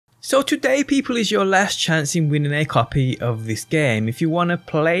So today people is your last chance in winning a copy of this game. If you want to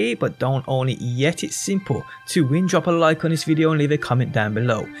play but don't own it yet, it's simple. To win, drop a like on this video and leave a comment down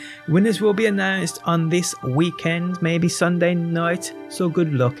below. Winners will be announced on this weekend, maybe Sunday night, so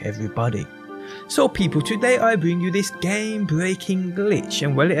good luck everybody. So people, today I bring you this game breaking glitch,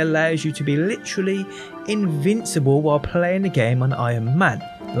 and well, it allows you to be literally invincible while playing the game on Iron Man.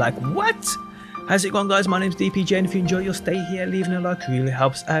 Like what? How's it going guys, my name's DPJ, and if you enjoy your stay here, leaving a like really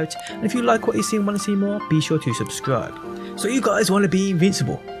helps out, and if you like what you see and want to see more, be sure to subscribe. So you guys want to be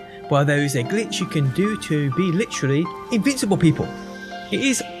invincible? Well, there is a glitch you can do to be literally invincible, people. It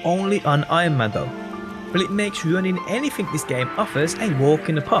is only on Iron Man though, but it makes running anything this game offers a walk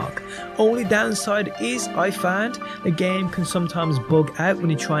in the park. Only downside is, I found, the game can sometimes bug out when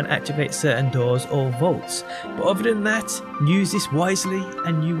you try and activate certain doors or vaults. But other than that, use this wisely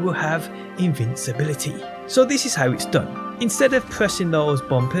and you will have invincibility. So this is how it's done. Instead of pressing those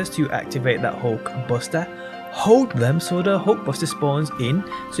bumpers to activate that Hulk Buster, hold them so the Hulk Buster spawns in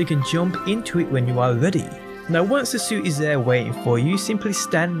so you can jump into it when you are ready. Now once the suit is there waiting for you, simply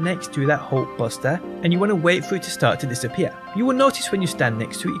stand next to that Hulk Buster and you want to wait for it to start to disappear. You will notice when you stand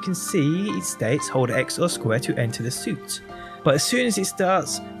next to it, you can see it states hold X or square to enter the suit. But as soon as it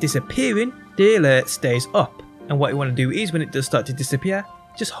starts disappearing, the alert stays up, and what you want to do is when it does start to disappear,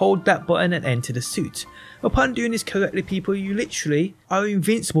 just hold that button and enter the suit. Upon doing this correctly people, you literally are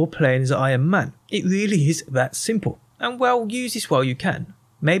invincible playing as Iron Man. It really is that simple. And well, use this while you can.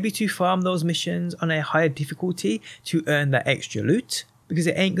 Maybe to farm those missions on a higher difficulty to earn that extra loot, because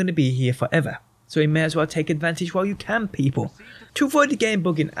it ain't going to be here forever. So you may as well take advantage while you can, people. To avoid the game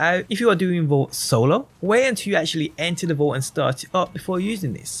bugging out, if you are doing vault solo, wait until you actually enter the vault and start it up before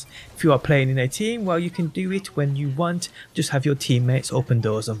using this. If you are playing in a team, well, you can do it when you want, just have your teammates open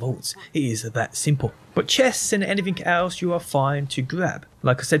doors and vaults. It is that simple. But chests and anything else you are fine to grab.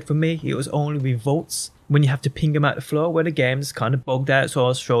 Like I said, for me, it was only with vaults, when you have to ping them out the floor where the game's kind of bugged out, so I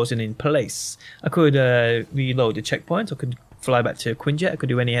was frozen in place. I could reload the checkpoint, I could fly back to Quinjet, I could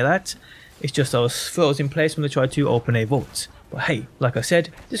do any of that. It's just I was frozen in place when I tried to open a vault. But hey, like I said,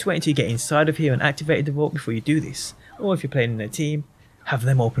 just wait until you get inside of here and activate the vault before you do this. Or if you're playing in a team, have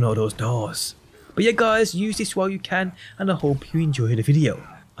them open all those doors. But yeah guys, use this while you can, and I hope you enjoy the video.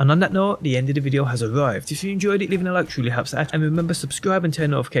 And on that note, the end of the video has arrived. If you enjoyed it, leaving a like truly helps out. And remember, subscribe and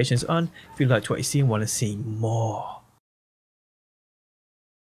turn notifications on if you liked what you see and want to see more.